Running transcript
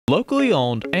Locally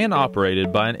owned and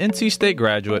operated by an NC State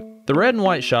graduate, the Red and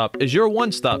White Shop is your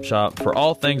one-stop shop for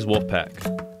all things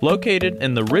Wolfpack. Located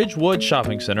in the Ridgewood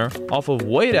Shopping Center off of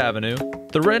Wade Avenue,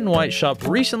 the Red and White Shop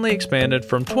recently expanded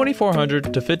from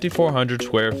 2,400 to 5,400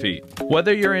 square feet.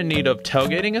 Whether you're in need of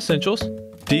tailgating essentials,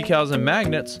 decals and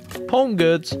magnets, home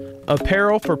goods,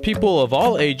 apparel for people of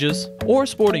all ages, or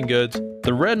sporting goods,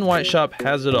 the Red and White Shop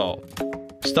has it all.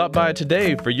 Stop by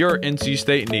today for your NC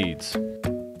State needs.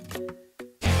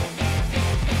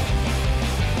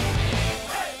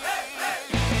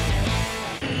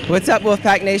 What's up,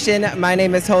 Wolfpack Nation? My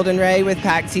name is Holden Ray with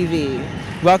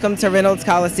PackTV. Welcome to Reynolds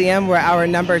Coliseum, where our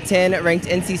number 10 ranked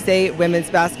NC State women's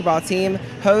basketball team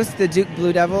hosts the Duke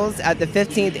Blue Devils at the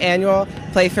 15th annual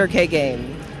Play4Kay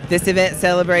game. This event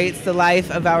celebrates the life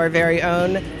of our very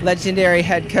own legendary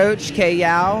head coach, Kay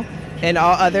Yao, and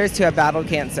all others who have battled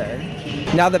cancer.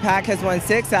 Now the Pack has won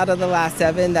 6 out of the last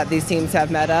 7 that these teams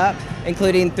have met up,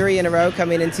 including 3 in a row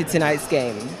coming into tonight's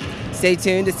game. Stay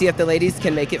tuned to see if the ladies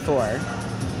can make it 4.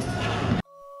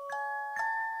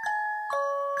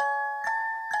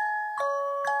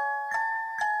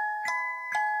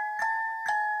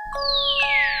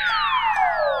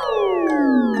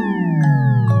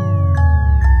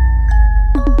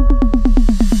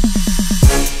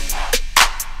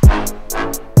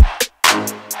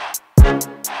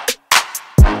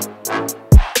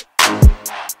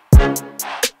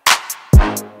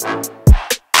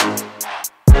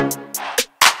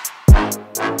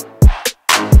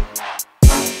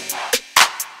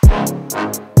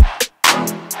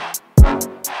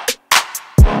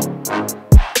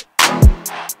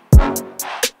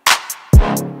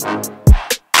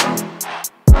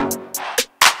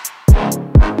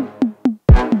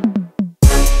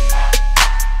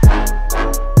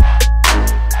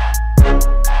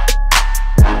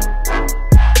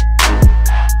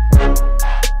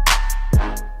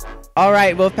 All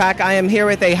right, Wolfpack, I am here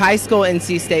with a high school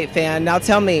NC State fan. Now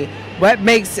tell me, what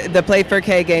makes the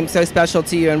Play4Kay game so special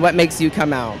to you, and what makes you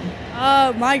come out?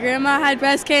 My grandma had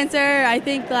breast cancer. I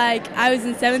think I was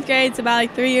in 7th grade, so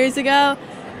about 3 years ago,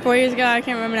 4 years ago, I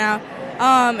can't remember now.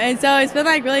 And so it's been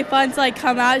really fun to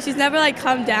come out. She's never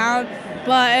come down,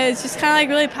 but it's just kind of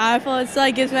really powerful. It's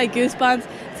gives me goosebumps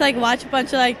to watch a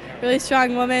bunch of really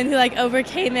strong women who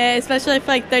overcame it, especially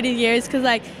for 30 years,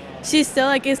 because she still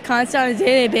is constant on a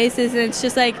day-to-day basis, and it's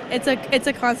just it's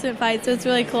a constant fight, so it's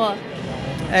really cool.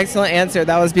 Excellent answer.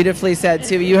 That was beautifully said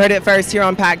too. You heard it first here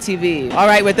on PackTV. All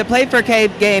right, with the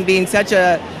Play4Kay game being such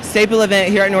a staple event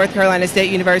here at North Carolina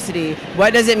State University,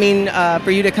 what does it mean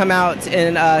for you to come out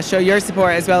and show your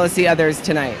support as well as see others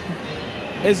tonight?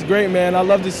 It's great, man. I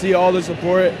love to see all the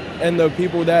support and the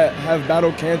people that have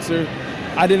battled cancer.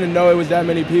 I didn't know it was that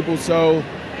many people, so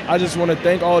I just want to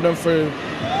thank all of them for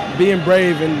being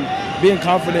brave and being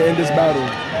confident in this battle.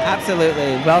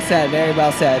 Absolutely. Well said. Very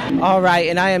well said. All right,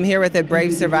 and I am here with a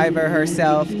brave survivor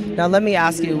herself. Now let me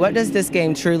ask you, what does this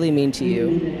game truly mean to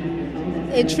you?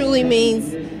 It truly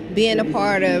means being a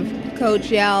part of Coach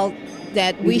Yao,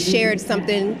 that we shared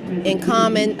something in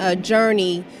common, a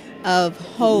journey of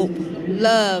hope,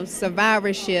 love,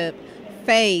 survivorship,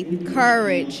 faith,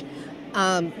 courage.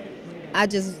 I'm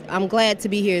glad to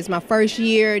be here. It's my first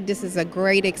year. This is a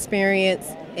great experience,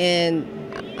 and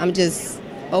I'm just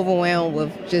overwhelmed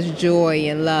with just joy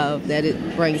and love that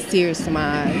it brings tears to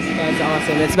my eyes. That's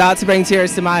awesome. It's about to bring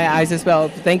tears to my eyes as well.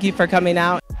 Thank you for coming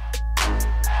out.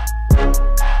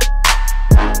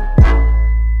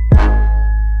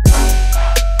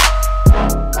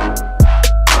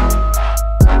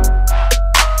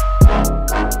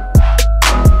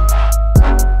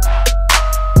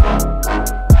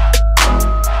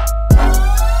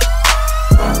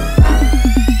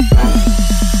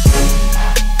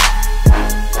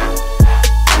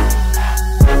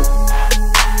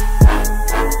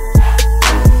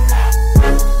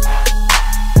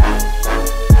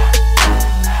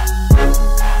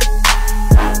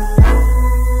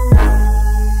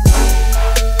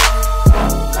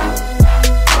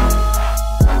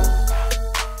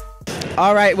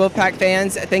 All right, Wolfpack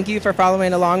fans, thank you for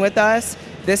following along with us.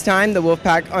 This time, the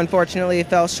Wolfpack unfortunately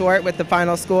fell short with the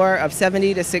final score of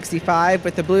 70-65,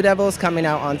 with the Blue Devils coming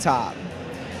out on top.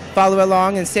 Follow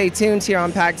along and stay tuned here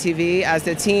on PackTV as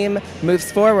the team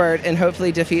moves forward and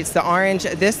hopefully defeats the Orange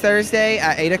this Thursday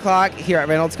at 8 o'clock here at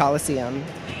Reynolds Coliseum.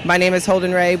 My name is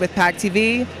Holden Ray with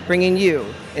PackTV, bringing you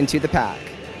into the Pack.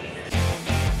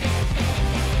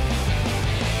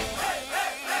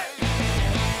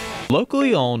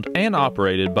 Locally owned and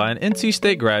operated by an NC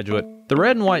State graduate, the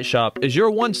Red and White Shop is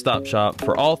your one-stop shop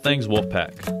for all things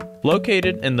Wolfpack.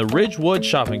 Located in the Ridgewood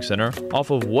Shopping Center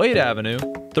off of Wade Avenue,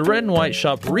 the Red and White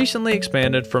shop recently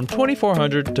expanded from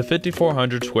 2,400 to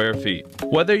 5,400 square feet.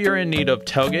 Whether you're in need of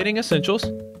tailgating essentials,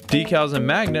 decals and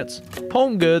magnets,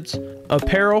 home goods,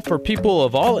 apparel for people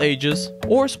of all ages,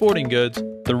 or sporting goods,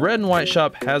 the Red and White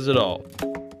shop has it all.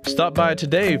 Stop by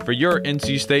today for your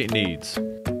NC State needs.